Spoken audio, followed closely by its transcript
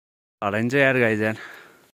हराइन्छ यार गाइज यार।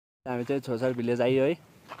 हामी चाहिँ छोसर भिलेज आइयो है।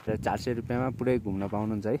 400 रुपियाँमा पुरै घुम्न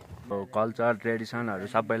पाउनुहुन्छ है। कल्चर ट्रेडिसनहरू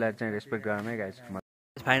सबैलाई चाहिँ रेस्पेक्ट गरौँ है guys.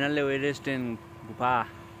 Finally way rest in गुफा।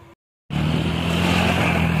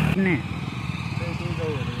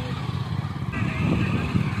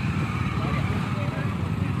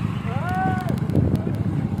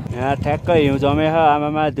 यहाँ ठ्याक्कै हिउँ जमेछ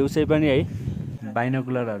आमामा दिउँसै पनि है।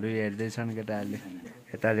 बाइनोकुलरहरू हेर्दैछन् केटाहरूले।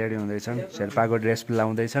 यता रेडी हुँदैछन्। शेर्पाको ड्रेस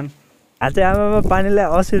लाउँदैछन्। आज चाहिँ आमामा पानीलाई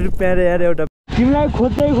 80 रुपियाँ रे यार एउटा। तिमीलाई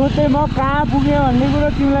खोज्दै खोज्दै म कहाँ पुगेँ भन्ने कुरो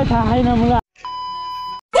तिमीलाई थाहा छैन मलाई।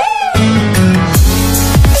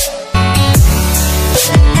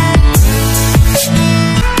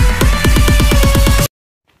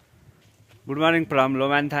 गुड मर्निङ फ्रम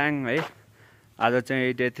लोमान्थाङ है। आज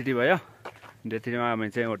चाहिँ डे 3 भयो। डे 3 मा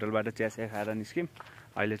हामी चाहिँ होटलबाट चिया खाएर निस्क्यौँ।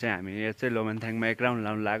 अहिले चाहिँ हामी यहाँ चाहिँ लोमान्थाङमा एक राउन्ड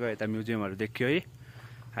लाउनु लाग्यो। यता म्युजियमहरू देखियो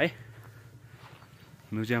है।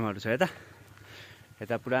 म्युजियमहरू छ यता।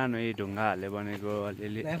 यता पुरानो ढुङ्गाहरूले बनेको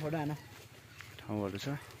अलिअलि ठाउँहरू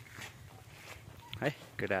छ है।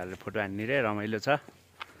 केटाहरूले फोटो हान्ने रे रमाइलो छ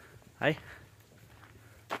है।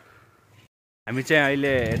 हामी चाहिँ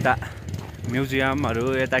अहिले यता म्युजियमहरू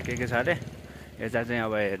यता के छ अरे यता चाहिँ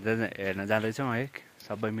अब हेर्न जाँदैछौँ है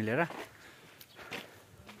सबै मिलेर।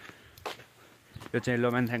 यो चाहिँ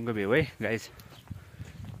लोमान्थाङको भ्यू है गाइज।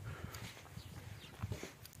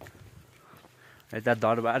 यता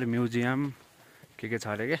दरबार म्युजियम के छ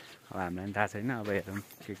अरे के अब हामीलाई थाहा छैन। अब हेरौँ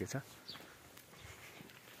के छ।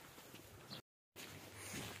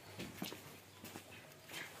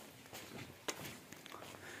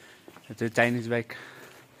 यो चाहिँ चाइनिज बाइक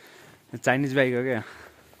हो क्या।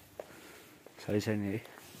 सही छ नि है।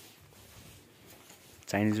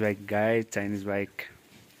 Chinese bike guys. Chinese bike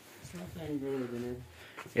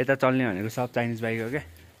यता चल्ने भनेको सब चाइनिज बाइक हो क्या।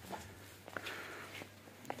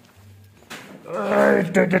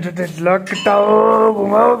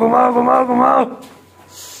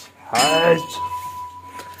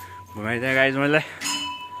 घुमाइदिएँ गाइज मैले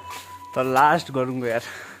तर लास्ट गरौँको यार।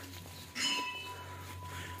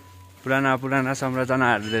 पुराना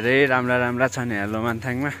संरचनाहरू धेरै राम्रा छन् यहाँ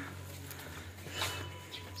लोमान्थाङमा।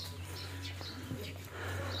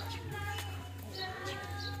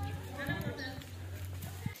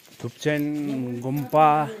 थुप्चेन गुम्पा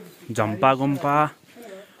झम्पा गुम्पा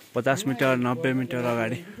 50 मिटर 90 मिटर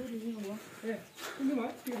अगाडि।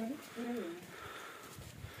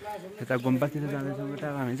 यता गुम्पातिर जाँदैछौँ केटा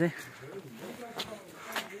हामी चाहिँ।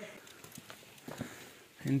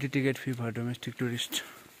 Entry ticket fee for domestic tourist.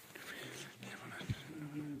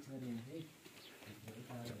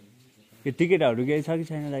 के टिकटहरू केही छ कि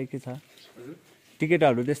छैन दाइ के छ?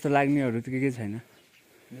 टिकटहरू त्यस्तो लाग्नेहरू त के छैन?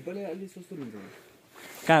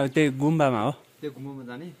 कहाँ हो? त्यही गुम्बामा हो? त्यो गुम्बामा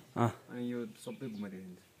जाने अनि यो सबै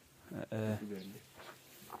घुमाइदिन्छ।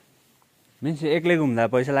 मिन्स एक्लै घुम्दा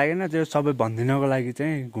पैसा लागेन। त्यो सबै भनिदिनको लागि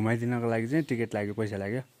चाहिँ घुमाइदिनको लागि चाहिँ टिकट लाग्यो पैसा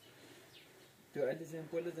लाग्यो। त्यो अहिले चाहिँ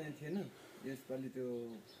पहिला चाहिँ थिएन। यसपालि त्यो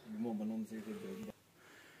म बनाउन चाहिँ।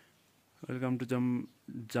 Welcome to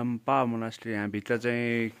Jampa monastery. यहाँभित्र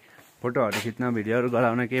चाहिँ फोटोहरू खिच्न भिडियोहरू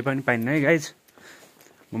गराउन केही पनि पाइन्न है गाइज।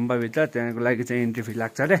 गुम्बाभित्र त्यहाँको लागि चाहिँ इन्ट्री फी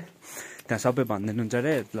लाग्छ अरे। त्यहाँ सबै भनिदिनुहुन्छ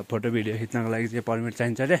अरे। फोटो भिडियो खिच्नको लागि चाहिँ पर्मिट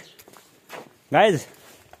चाहिन्छ अरे गाइज।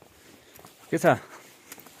 के छ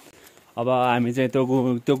अब हामी चाहिँ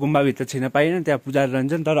त्यो गुम्बाभित्र छिर्न पाइएन। त्यहाँ पुजारी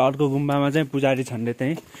रहन्छन्। तर अर्को गुम्बामा चाहिँ पुजारी छन् रे।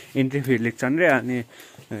 त्यहीँ इन्ट्री फी लेख्छन् रे। अनि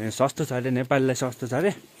सस्तो छ अरे। नेपालीलाई सस्तो छ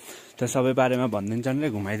अरे। त्यो सबै बारेमा भनिदिन्छन् रे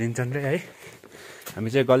घुमाइदिन्छन् रे है। हामी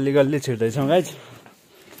चाहिँ गल्ली छिर्दैछौँ गाइज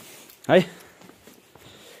है।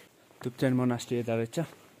 तुप्चेन मोनास्ट्री यता रहेछ।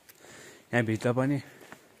 यहाँभित्र पनि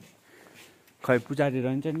खै पुजारी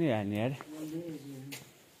रहन्छ नि हाल्ने यार।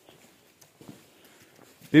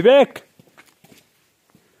 विवेक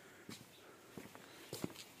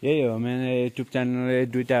यही हो मेरो युट्युब च्यानल।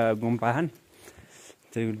 दुईवटा गुम्पा छन्।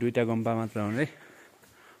 त्यो दुईवटा गुम्पा मात्र हुन् है।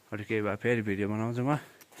 अरू केही भए फेरि भिडियो बनाउँछु म।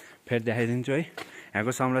 फेरि देखाइदिन्छु है।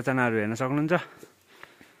 यहाँको संरचनाहरू हेर्न सक्नुहुन्छ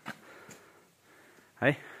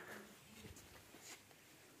है।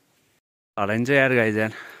 हराइन्छ यार गाइज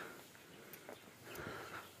यार।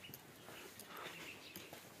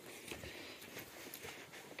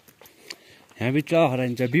 यहाँभित्र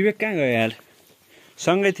हराइन्छ। विवेक कहाँ गयो यार?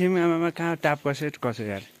 सँगै थियौँ आमामा कहाँ टाप कसो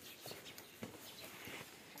यार।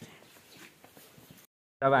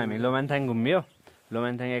 अब हामी लोमान्थाङ घुम्यो।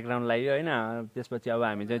 लोमान्थाङ एक राउन्ड लाग्यो होइन। त्यसपछि अब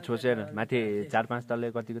हामी चाहिँ छोसेर माथि 4-5 तल्ले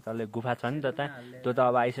कतिको तल्ले गुफा छ नि त त्यहाँ। त्यो त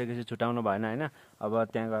अब आइसकेपछि छुटाउनु भएन होइन। अब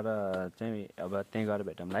त्यहाँ गएर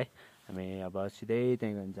भेटौँला है। हामी अब सिधै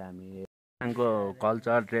त्यहीँ गइन्छ। हामी यहाँको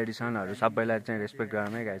कल्चर ट्रेडिसनहरू सबैलाई चाहिँ रेस्पेक्ट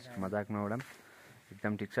गरौँ है गाइस। मजाक नउडाम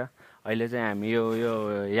एकदम ठिक छ। अहिले चाहिँ हामी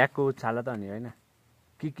यो याकको छाला त नि होइन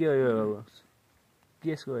के हो यो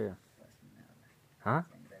केसको यो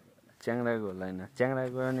च्याङ्राको होला होइन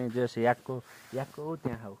च्याङ्राको अनि जस याकको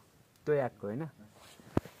त्यहाँ खाऊ त्यो याकको होइन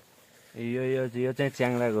यो चाहिँ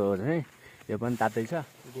च्याङ्राको हो है यो पनि तातै छ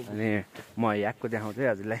अनि म याकको देखाउँछु है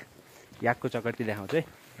हजुरलाई याकको चकटी देखाउँछु है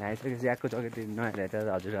आइसकेपछि याकको चकटी नआएर त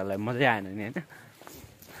हजुरहरूलाई मजै आएन नि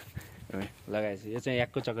होइन लगाएपछि यो चाहिँ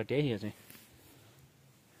याकको चकटी है यो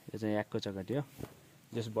चाहिँ याकको चकटी हो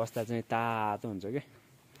जस बस्दा चाहिँ तातो हुन्छ कि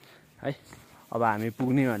है अब हामी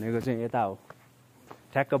पुग्ने भनेको चाहिँ यता हो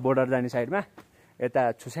ठ्याक्क बोर्डर जाने साइडमा यता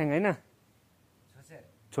छुस्याङ होइन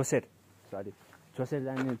छोसेर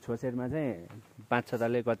जाने छोसेरमा चाहिँ 5-6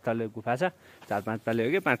 तले कति तले गुफा छ 4-5 तले हो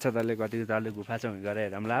कि 5-6 तले कति तले गुफा छ गएर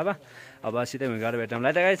हेरौँला अब सिधै गएर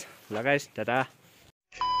भेटौँला त गाइस टाटा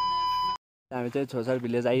हामी चाहिँ छोसेर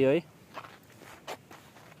भिलेज आइयो है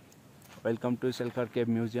welcome to सेल्कर cave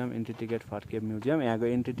museum entry ticket for cave museum यहाँको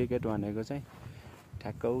इन्ट्री टिकट भनेको चाहिँ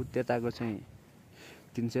ठ्याक्क त्यताको चाहिँ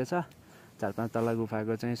 300 छ 4-5 तल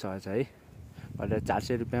गुफाको चाहिँ 100 छ है अहिले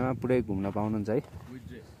 400 रुपियाँमा पुरै घुम्न पाउनुहुन्छ है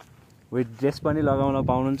विथ ड्रेस पनि लगाउन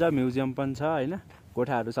पाउनुहुन्छ म्युजियम पनि छ होइन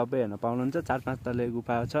कोठाहरू सबै हेर्न पाउनुहुन्छ 4-5 तले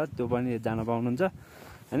गुफा छ त्यो पनि जान पाउनुहुन्छ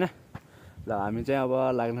होइन ल हामी चाहिँ अब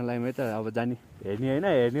लाग्नलाई है त अब जाने हेर्ने होइन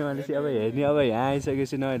हेर्ने भनेपछि अब हेर्ने अब यहाँ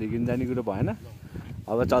आइसकेपछि नहेरिकन जाने कुरो भएन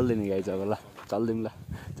अब चल्दैन गाइज अब ल चल्दिउँ ल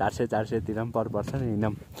 400 तिर पनि पर्छ नि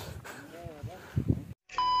हिँडौँ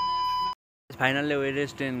फाइनल्ली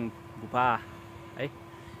वेरेस्टेन गुफा है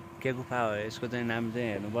के गुफा हो यसको चाहिँ नाम चाहिँ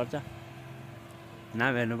हेर्नुपर्छ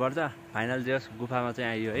फाइनल जस गुफामा चाहिँ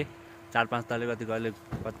आइयो है 4-5 तले कति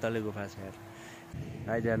तले गुफा छ यार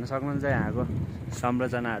गाइज हेर्न सक्नुहुन्छ यहाँको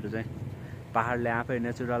संरचनाहरू चाहिँ पहाडले आफै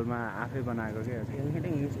नेचुरलमा आफै बनाएको के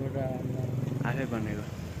आफै बनेको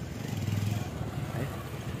है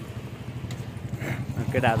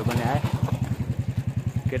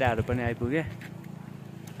केटाहरू पनि आइपुगे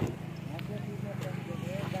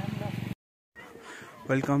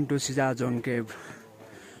welcome to Sija Jong cave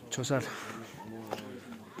छोसर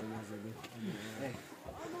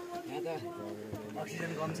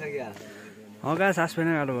oxygen कम छ क्या गाइस सास फेर्न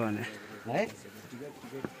गाह्रो भयो भने है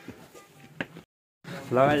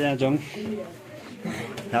लगाइजा जोङ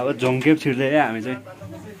अब जोङ केभ छिर्दै हामी चाहिँ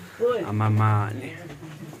आमामा अनि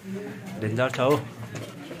डेन्जर छ हौ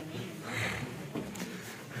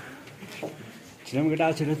छिरम केटा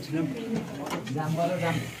छिरम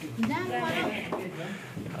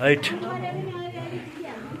राइट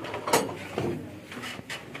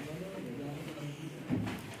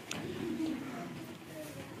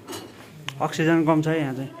अक्सिजन कम छ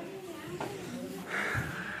यहाँ चाहिँ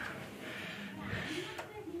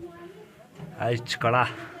आइच कडा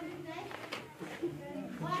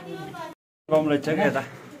कम रहेछ क्या यता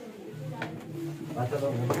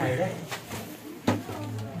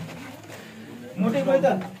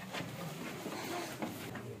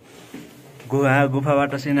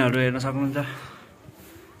गुफाबाट सिनहरू हेर्न सक्नुहुन्छ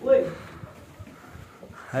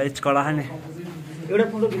आइच कडा नि एउटा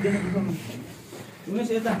फोटो खिच्दैन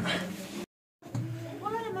उमेश यता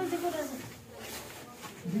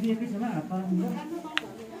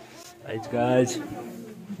गाइज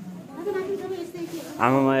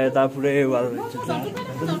आमामा यता पुरै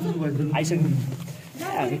आइसक्यो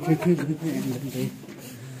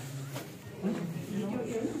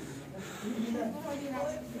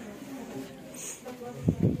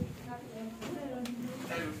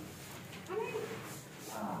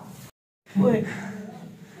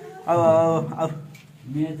अब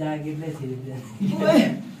मेरो जागिरले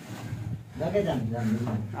लगे जाम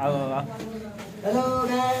अब हेलो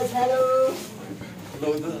गाइस हेलो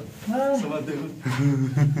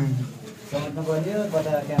समात्न पर्यो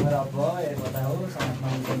कता क्यामेरा अफ भयो कता हो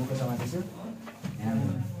समात्न मुखको समातेछु यहाँ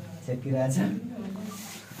छेकिरहेछ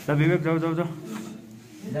त विवेक जाऊ जाने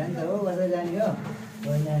त हो बजार जाने हो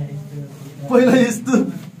पहिला यस्तो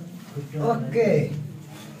ओके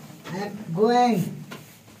गोइङ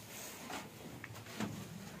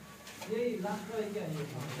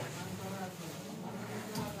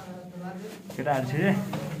केटाहरू छिरे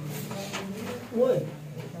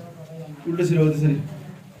उल्टो छिराउँदै छ नि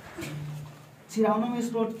छिराउन म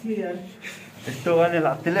स्पट थिएँ यार यस्तो गर्ने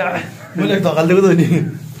लाग्थेले मैले धकालिदिएको त नि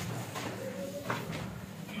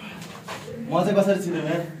म चाहिँ कसरी छिरेँ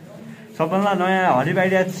यार सबैलाई नयाँ हरिब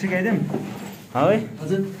आइडिया सिकाइदिउँ है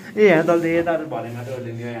हजुर ए यहाँ तल यता भनेन त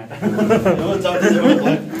उसले नि यहाँ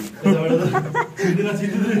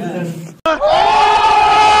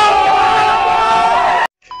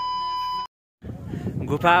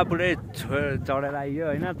गुफा पुरै चढेर आइयो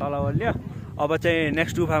होइन तल बलियो अब चाहिँ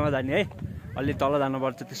नेक्स्ट गुफामा जाने है अलि तल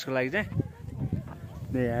जानुपर्छ त्यसको लागि चाहिँ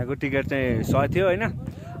यहाँको टिकट चाहिँ 100 थियो होइन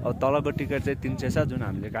अब तलको टिकट चाहिँ 300 छ जुन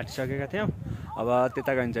हामीले काटिसकेका थियौँ। अब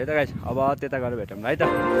त्यता गइन्छ है त गाइस। अब त्यता गएर भेटौँ है त।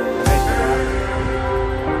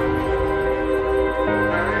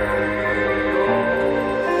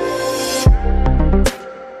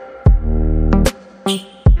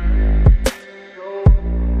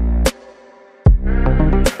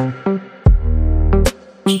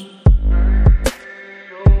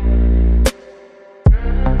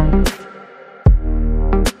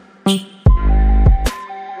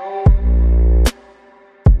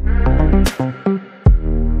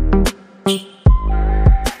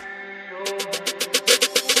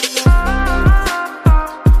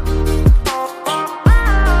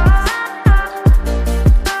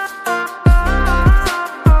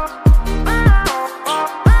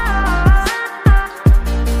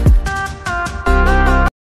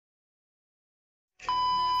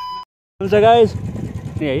 हुन्छ गाइस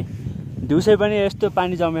नि है दिउँसै पनि यस्तो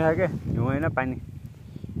पानी जमेको क्या हिउँ होइन पानी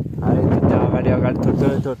अरे त्यहाँ अगाडि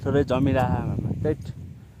थोरै जमिरहेको त्यही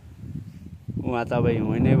उहाँ त अब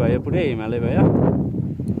हिउँ नै भयो पुरै हिमालय भयो।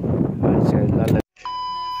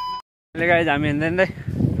 गाइस हामी हिँड्दै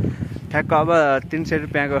ठ्याक्क अब 300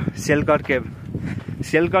 रुपियाँको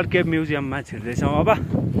सेलकट केभ म्युजियममा छिर्दैछौँ अब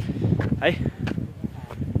है।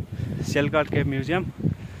 सेलकट केभ म्युजियम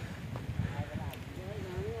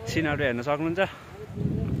सिनहरू हेर्न सक्नुहुन्छ।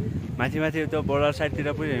 माथि त्यो बोर्डर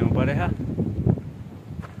साइडतिर पनि हिउँ परेछ।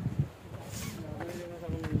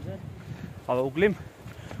 अब उक्लिम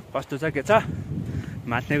कस्तो छ के छ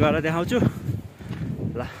माथि गएर देखाउँछु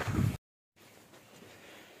ल।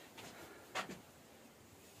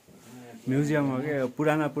 म्युजियम हो कि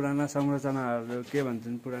पुराना संरचनाहरू के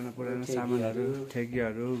भन्छन् पुराना सामानहरू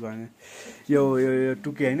ठेकीहरू गर्ने यो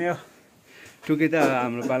टुकी होइन यो टुकी त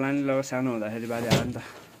हाम्रो पालाले लग सानो हुँदाखेरि बाजे आयो नि त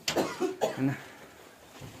हैन।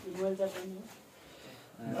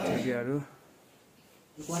 ठेकीहरू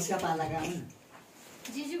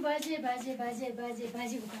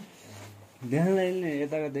देखलाई नि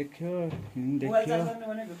यताको देख्यो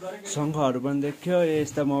शङ्खहरू पनि देख्यो।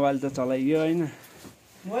 यस्ता मोबाइल त चलाइयो होइन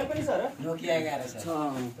मोबाइल पनि छ र नोकिया 11 छ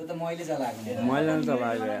त्यो त मैले चलाएको मैले नै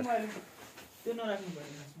चलाएको यार त्यो नराख्नु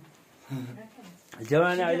पर्यो।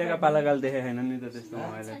 जवानी अहिलेका पालाकाल देखे छैन नि त त्यस्तो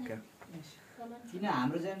मोबाइल क्या किन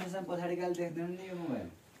हाम्रो जेनेरेसन पछाडिकाल देख्दैन नि यो मोबाइल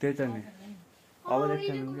त्यही त नि अब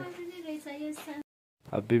देख्छन्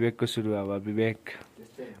अब विवेकको सुरु। अब विवेक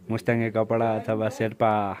मुस्ताङे कपडा अथवा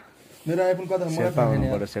शेर्पा मेरो आइफोन कता शेर्पा हुनु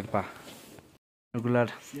पर्यो शेर्पा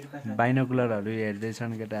बाइनोकुलरहरू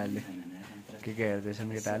हेर्दैछन् केटाहरूले के हेर्दैछन्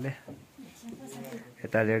केटाहरूले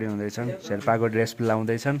यता रेडी हुँदैछन् शेर्पाको ड्रेस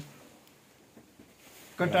लाउँदैछन्।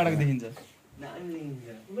 टाढाको देखिन्छ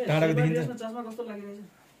चस्मा कस्तो लागिरहेछ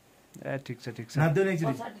ए ठिक छ नाच्दैन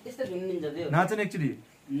एक्चुअली नाच्दैन एक्चुअली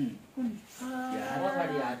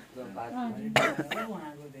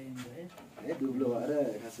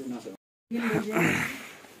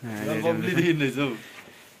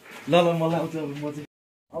ल मलाई आउँछ म चाहिँ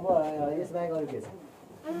अब यस बाहेक अरु के छ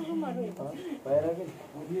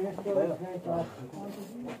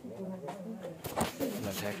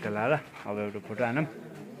ठ्याक्क लाएर अब एउटा फोटो हानौँ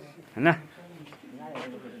होइन।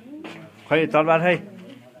 खै तलबार खै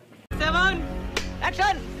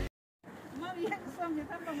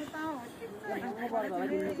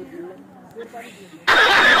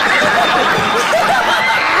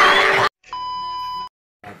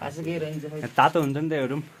तातो हुन्छ नि त यो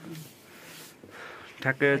रुम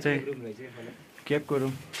ठ्याक्कै चाहिँ केपको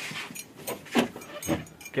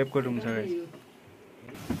रुम छ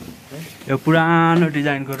यो पुरानो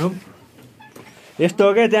डिजाइनको रुम यस्तो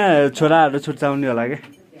हो क्या त्यहाँ छोराहरू छुट्टाउने होला कि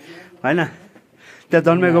होइन त्यहाँ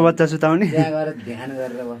जन्मेको बच्चा सुताउने ध्यान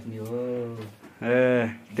गरेर बस्ने हो ए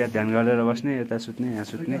त्यहाँ ध्यान गरेर बस्ने यता सुत्ने यहाँ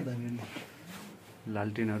सुत्ने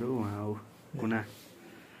लालटिनहरू उहाँ हो कुना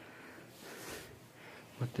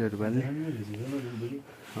त्योहरू बाल्ने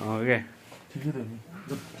ओके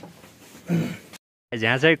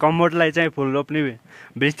यहाँ चाहिँ कम्बोर्डलाई चाहिँ फुल रोप्ने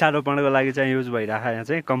वृक्षारोपणको लागि चाहिँ युज भइरहेको यहाँ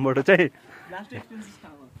चाहिँ कम्बोर्ड चाहिँ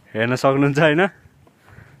हेर्न सक्नुहुन्छ होइन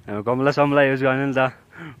गमला समला युज गर्ने नि त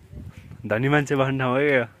धनी मान्छे बस्ने ठाउँ हो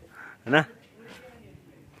कि होइन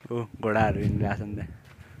ऊ घोडाहरू हिँडिरहेको छ नि त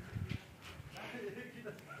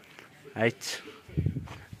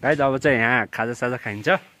गाइज अब चाहिँ यहाँ खाजासाजा खाइन्छ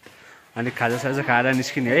अनि खाजासाजा खाएर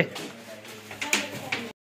निस्किने है।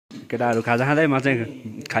 केटाहरू खाजा खाँदै म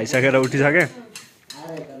चाहिँ खाइसकेर उठिसकेँ।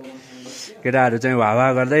 केटाहरू चाहिँ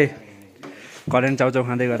हावा गर्दै करेन्ट चाउचाउ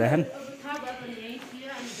खाँदै गरेछन्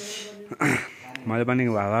मैले पनि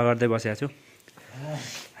हावा गर्दै बसेको छु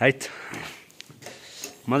है।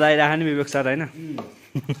 मजा आइरहेको नि विवेक सर होइन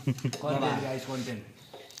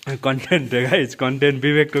कन्टेन्ट हो गाइज कन्टेन्ट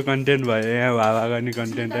विवेकको कन्टेन्ट भयो यहाँ हावा गर्ने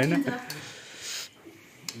कन्टेन्ट होइन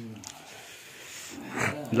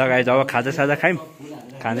ल गाइज अब खाजासाजा खायौँ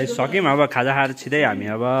खाँदै सक्यौँ अब खाजा खाएर छिटै हामी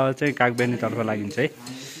अब चाहिँ कागबेनीतर्फ लागिन्छ है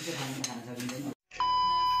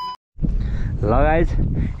ल गाइज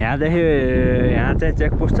यहाँदेखि यहाँ चाहिँ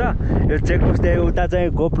चेकपोस्ट छ यो चेकपोस्टदेखि उता चाहिँ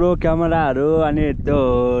गोप्रो क्यामेराहरू अनि त्यो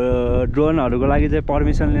ड्रोनहरूको लागि चाहिँ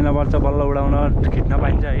पर्मिसन लिनुपर्छ बल्ल उडाउन खिच्न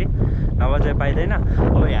पाइन्छ है नभए चाहिँ पाइँदैन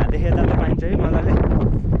अब यहाँदेखि यता त पाइन्छ है मजाले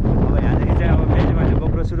अब यहाँदेखि चाहिँ अब फेरि मैले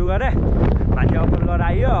गोप्रो सुरु गरेँ माथि अप्लोड गरेर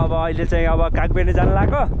आइयो अब अहिले चाहिँ अब कागबेनी जानु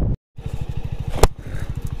लाग्यो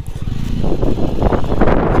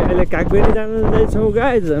अहिले कागबेनी जाँदैछौँ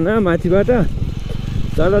गाइज होइन माथिबाट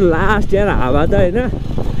तर लास्ट यार हावा त होइन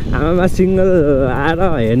हावामा सिङ्गल आएर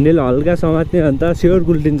ह्यान्डल हल्का समात्ने अन्त स्योर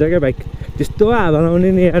गुल्टिन्छ क्या बाइक त्यस्तो हावा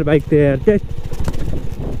लाउने नि यार बाइक त यार त्यही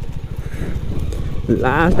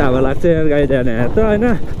लास्ट हावा लाग्छ यार गाडी जान यार त होइन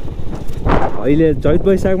अहिले चैत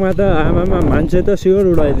वैशाखमा त आमामा मान्छे त स्योर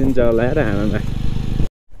उडाइदिन्छ होला यार आमामा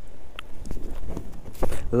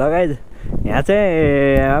लगाइज यहाँ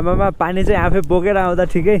चाहिँ आमामा पानी चाहिँ आफै बोकेर आउँदा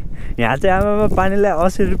ठिकै यहाँ चाहिँ आमामा पानीलाई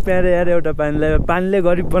 80 रुपियाँ अरे यार एउटा पानीले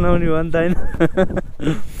गरिब बनाउने हो नि त होइन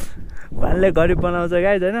पानीले गरिब बनाउँछ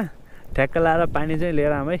गाइज होइन ठ्याक्क लाएर पानी चाहिँ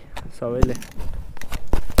लिएर आऊँ है सबैले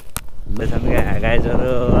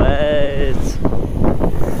गाइजहरू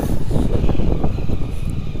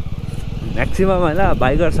म्याक्सिमम होइन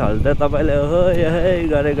बाइकर्सहरूले त तपाईँले हो यही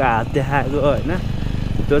गरेको हात देखाएको होइन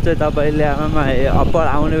त्यो चाहिँ तपाईँले आमामा अप्पर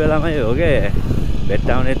आउने बेलामै हो कि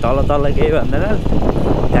भेट्टाउने तल तल केही भन्दैन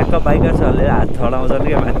ठ्याक्क बाइकर्सहरूले हात ठडाउँछन्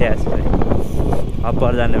क्या माथि आएपछि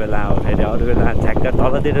अप्पर जाने बेला अब फेरि अरू बेला ठ्याक्क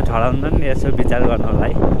तलतिर ठडाउँदैन नि यसो विचार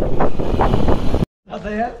गर्नलाई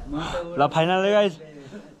ल फाइनल गाइज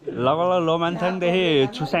लगभग लोमान्थाङदेखि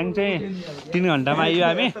छुसाङ चाहिँ 3 घन्टामा आइयो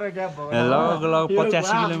हामी लगभग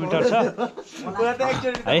 85 किलोमिटर छ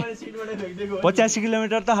है 85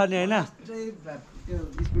 किलोमिटर त हो नि होइन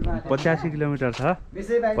 85 किलोमिटर छ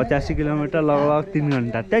 85 किलोमिटर लगभग 3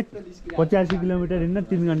 घन्टा त्यही 85 किलोमिटर हिँड्न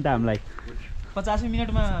 3 घन्टा हामीलाई 85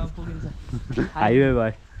 मिनटमा पुगिन्छ हाइवे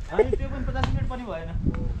भयो अनि त्यो पनि 50 मिनट पनि भएन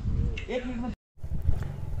 1 मिनेटमा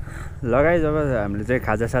लगाइ जब हामीले चाहिँ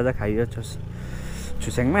खाजासाजा खाइयो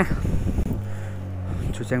छुस्याङमा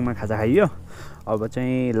खाजा खाइयो अब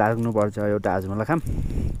चाहिँ लाग्नुपर्छ एउटा हाजमोला खाम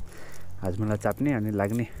हाजमोला चाप्ने अनि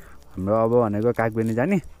लाग्ने हाम्रो अब भनेको कागबेनी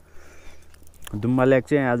जाने दुम्बा लेक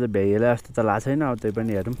चाहिँ आज भ्याइएला जस्तो त लाग्छ छैन अब त्यही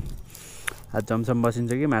पनि हेरौँ आज जमसम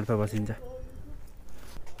बसिन्छ कि मार्फा बसिन्छ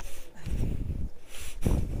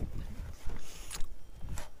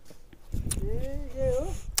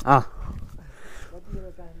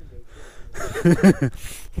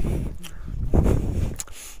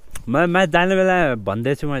म जाने बेला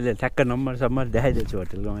भन्दैछु मैले ठ्याक्क नम्बर देखाइदिन्छु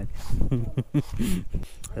होटेलको मैले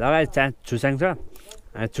लगाइ छुसाङ छ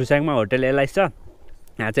छुसाङमा होटेल एलाइस छ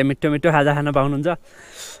यहाँ चाहिँ मिठो मिठो खाजा खान पाउनुहुन्छ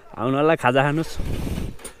आउनुलाई खाजा खानुहोस्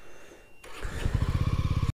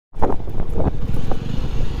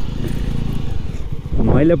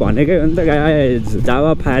मैले भनेकै हो नि त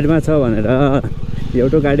जावा फायरमा छ भनेर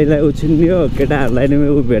एउटा गाडीलाई उछिन्यो केटाहरूलाई नै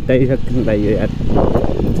भेटाइसक्नु लाग्यो यार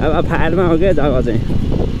जावा फायरमा हो क्या जावा चाहिँ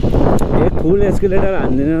एक फुल एस्केलेटर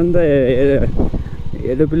हान्दिनँ नि त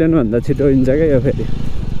एरोप्लेन भन्दा छिटो हिँड्छ क्या यो फेरि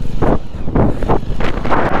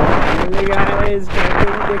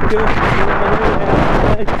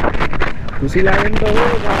खुसी लाग्यो नि त हो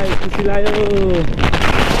खुसी लाग्यो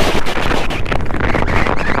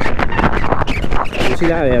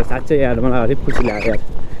यार साँच्चै यार मलाई अलिक खुसी लाग्यो यार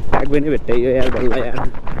कागबेनी भेट्टाइयो यार बल्ल यार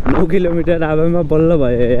 9 किलोमिटर आवामा बल्ल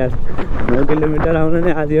भयो यार 9 किलोमिटर आउन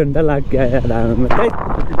नै आधी घन्टा लाग्यो यार आवामा त्यही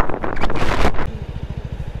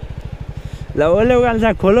ल ओले उकाल्छ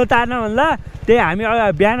खोलो तार्न भन्दा त्यही हामी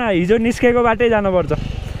बिहान हिजो निस्केको बाटै जानुपर्छ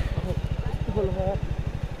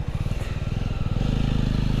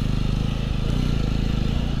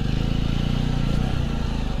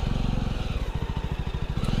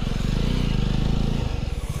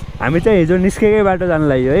हामी चाहिँ हिजो निस्केकै बाटो जानु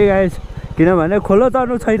लाग्यो है गाइस किनभने खोलो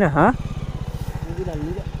तर्नु छैन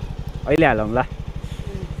अहिले हालौँ ल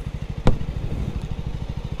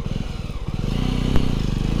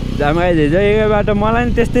जामा हिजो एकै बाटो मलाई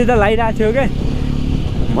नि त्यस्तै त लागिरहेको थियो क्या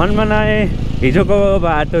मनमा नआए हिजोको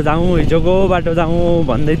बाटो जाउँ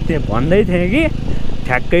भन्दै थिएँ कि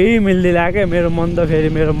ठ्याक्कै मिल्दिला क्या मेरो मन त फेरि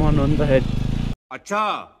मेरो मन हो नि त फेरि अच्छा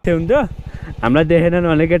त्यो हुन्थ्यो हामीलाई देखेनन्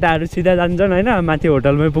भने केटाहरू सिधा जान्छन् होइन माथि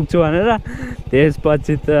होटलमै पुग्छु भनेर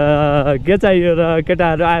त्यसपछि त के चाहियो र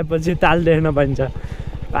केटाहरू आएपछि ताल देख्न पाइन्छ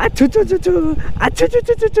आछु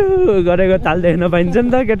गरेको ताल देख्न पाइन्छ नि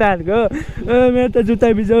त केटाहरूको। मेरो त जुत्ता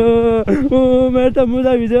भिजो, मेरो त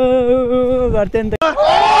मुजा भिजो गर्थ्यो नि त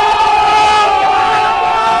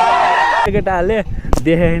केटाहरूले।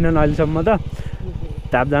 देखेन अहिलेसम्म त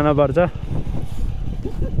ट्याप जान पर्छ।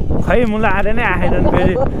 खै मुला आएर नै आएन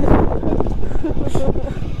फेरि।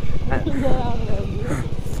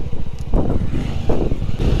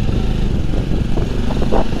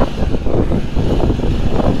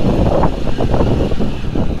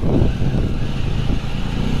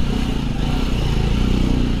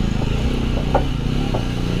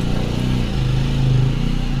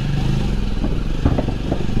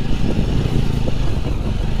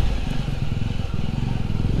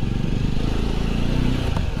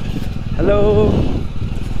 Hello.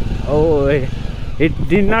 Oh, it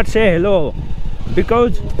did not say hello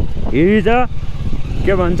because he is a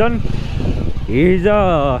के भन्छन्, he is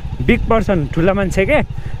a big person, ठुला मान्छे के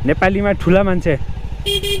नेपालीमा ठुला मान्छे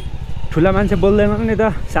बोल्दैन नि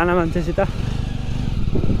त साना मान्छेसित।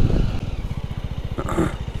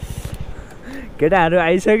 केटाहरू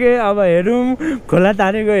आइसके अब हेरौँ, खोला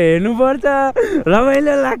तारेको हेर्नुपर्छ,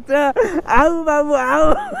 रमाइलो लाग्छ। आऊ बाबु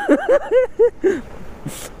आऊ।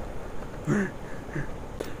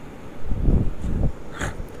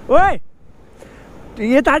 ओए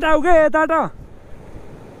यता आऊ के यता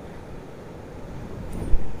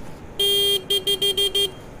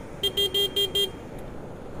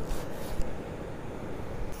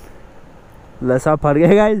ल सब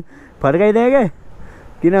फर्के गाइस, फर्काइदिए के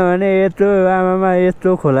किनभने यत्रो आमामा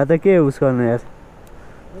यत्रो खोला त के उस गर्नु यार।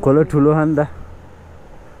 खोलो ठुलो छ नि त,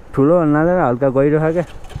 ठुलो भन्नाले हल्का गहिरो छ क्या।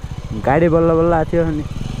 गाडी बल्ल बल्ल आएको थियो अनि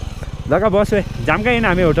लगा बस है जाम कहीँ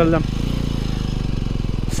हामी होटल जाम।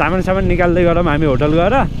 सामान निकाल्दै गरौँ हामी होटल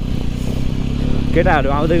गएर। केटाहरू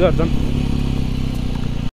आउँदै गर्छन्।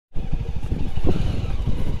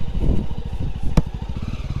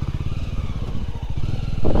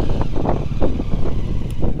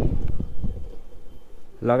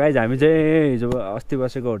 लगाइज हामी चाहिँ हिजो अस्ति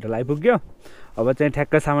बसेको होटल आइपुग्यो। अब चाहिँ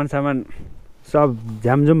ठ्याक्क सामान सब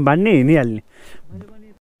झ्यामझुम बान्ने हिँडिहाल्ने।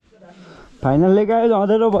 फाइनल्ली गाइज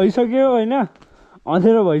अँधेरो भइसक्यो होइन,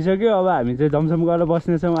 अँधेरो भइसक्यो। अब हामी चाहिँ जमसम गएर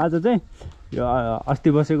बस्नेछौँ। आज चाहिँ यो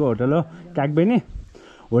अस्ति बसेको होटल हो कागबेनी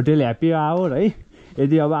होटल ह्याप्पी आवर है।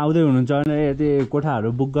 यदि अब आउँदै हुनुहुन्छ भने यदि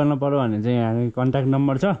कोठाहरू बुक गर्न पर्यो भने चाहिँ यहाँ कन्ट्याक्ट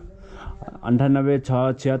नम्बर छ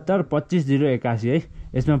 9867725081 है।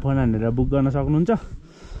 यसमा फोन हानेर बुक गर्न सक्नुहुन्छ।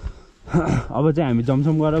 अब चाहिँ हामी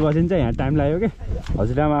जमसम गएर बसिन्छ। यहाँ टाइम लाग्यो कि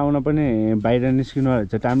हजुरआमा आउन पनि बाहिर निस्किनु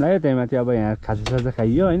चाहिँ टाइम लाग्यो। त्यही माथि अब यहाँ खाजासाजा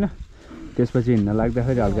खाइयो होइन, त्यसपछि हिँड्न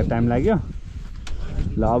लाग्दाखेरि हल्का टाइम लाग्यो।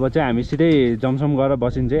 ल अब चाहिँ हामी सिधै जमसम गएर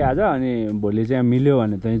बसिन्छ है आज। अनि भोलि चाहिँ मिल्यो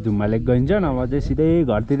भने चाहिँ झुम्बा लेक गइन्छ, नभए चाहिँ सिधै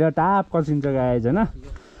घरतिर टाप कसिन्छ गाइज होइन।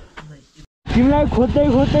 तिमीलाई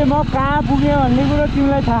खोज्दै म कहाँ पुग्यो भन्ने कुरो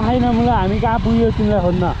तिमीलाई थाहा छैन। मलाई हामी कहाँ पुग्यो तिमीलाई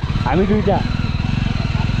खोज्न, हामी दुइटा।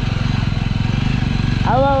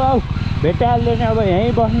 आऊ भेटाइहाल्दैन। अब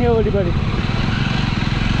यहीँ बस्ने हो वरिपरि।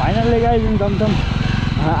 फाइनल्ली गाइज जमसम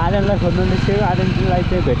आर्यनलाई खोज्न निस्केको। आर्यनलाई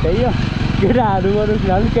चाहिँ भेटाइयो। केटाहरू बरु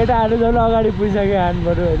झन् केटाहरू झन् अगाडि पुगिसक्यो हान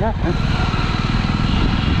बरु होइन।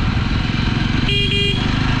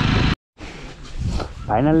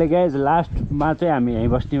 फाइनल्ली गाइज लास्टमा चाहिँ हामी यहीँ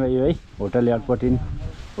बस्ने भयो है। होटल एयरपोर्ट इन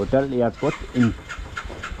पुथाङ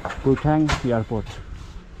एयरपोर्ट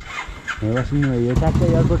यहीँ बस्ने भयो। ठ्याक्कै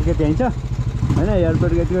एयरपोर्ट गेट यहीँ छ होइन।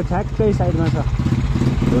 एयरपोर्ट गेटको ठ्याक्कै साइडमा छ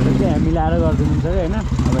होटल चाहिँ। हामी मिलाएर गरिदिनुहुन्छ क्या होइन।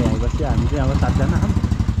 अब यहीँ बस्यो हामी चाहिँ। अब 7जना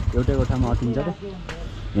एउटै कोठामा अटिन्छ अरे,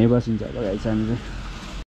 यहीँ बसिन्छ अब गाइस हामी चाहिँ।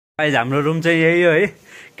 गाइस हाम्रो रुम चाहिँ यही हो है।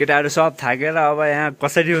 केटाहरू सब थाकेर अब यहाँ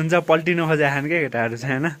कसरी हुन्छ पल्टिनु खोजे खान क्या केटाहरू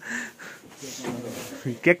चाहिँ होइन।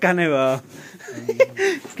 केक खाने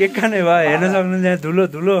भयो हेर्न सक्नुहुन्छ यहाँ। धुलो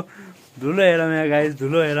हेरौँ यहाँ गाइस,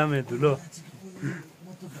 धुलो हेरौँ यहाँ धुलो।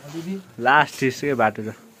 लास्ट के बाटो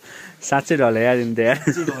छ साँच्चै ढले यार नि त यार।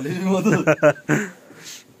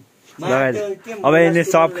 अब यसले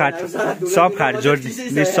सब खाट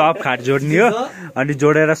जोड्ने हो अनि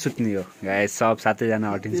जोडेर सुत्ने हो गाइस। सब 7जना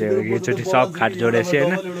अटिन्छ एकचोटि सब खाट जोडेपछि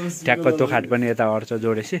होइन। ठ्याक्क त्यो खाट पनि यता अट्छ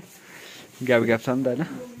जोडेपछि। ग्याप छ नि त होइन।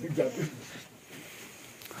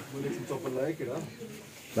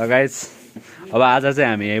 ल गाइस अब आज चाहिँ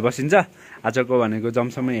हामी यहीँ बसिन्छ। आजको भनेको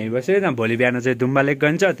जमसम्म यहीँ बस्यो होइन। भोलि बिहान चाहिँ दुम्बा लेक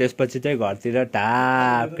गइन्छ। त्यसपछि चाहिँ घरतिर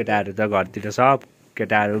टाप। केटाहरू त घरतिर सब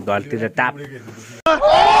केटाहरू घरतिर टाप।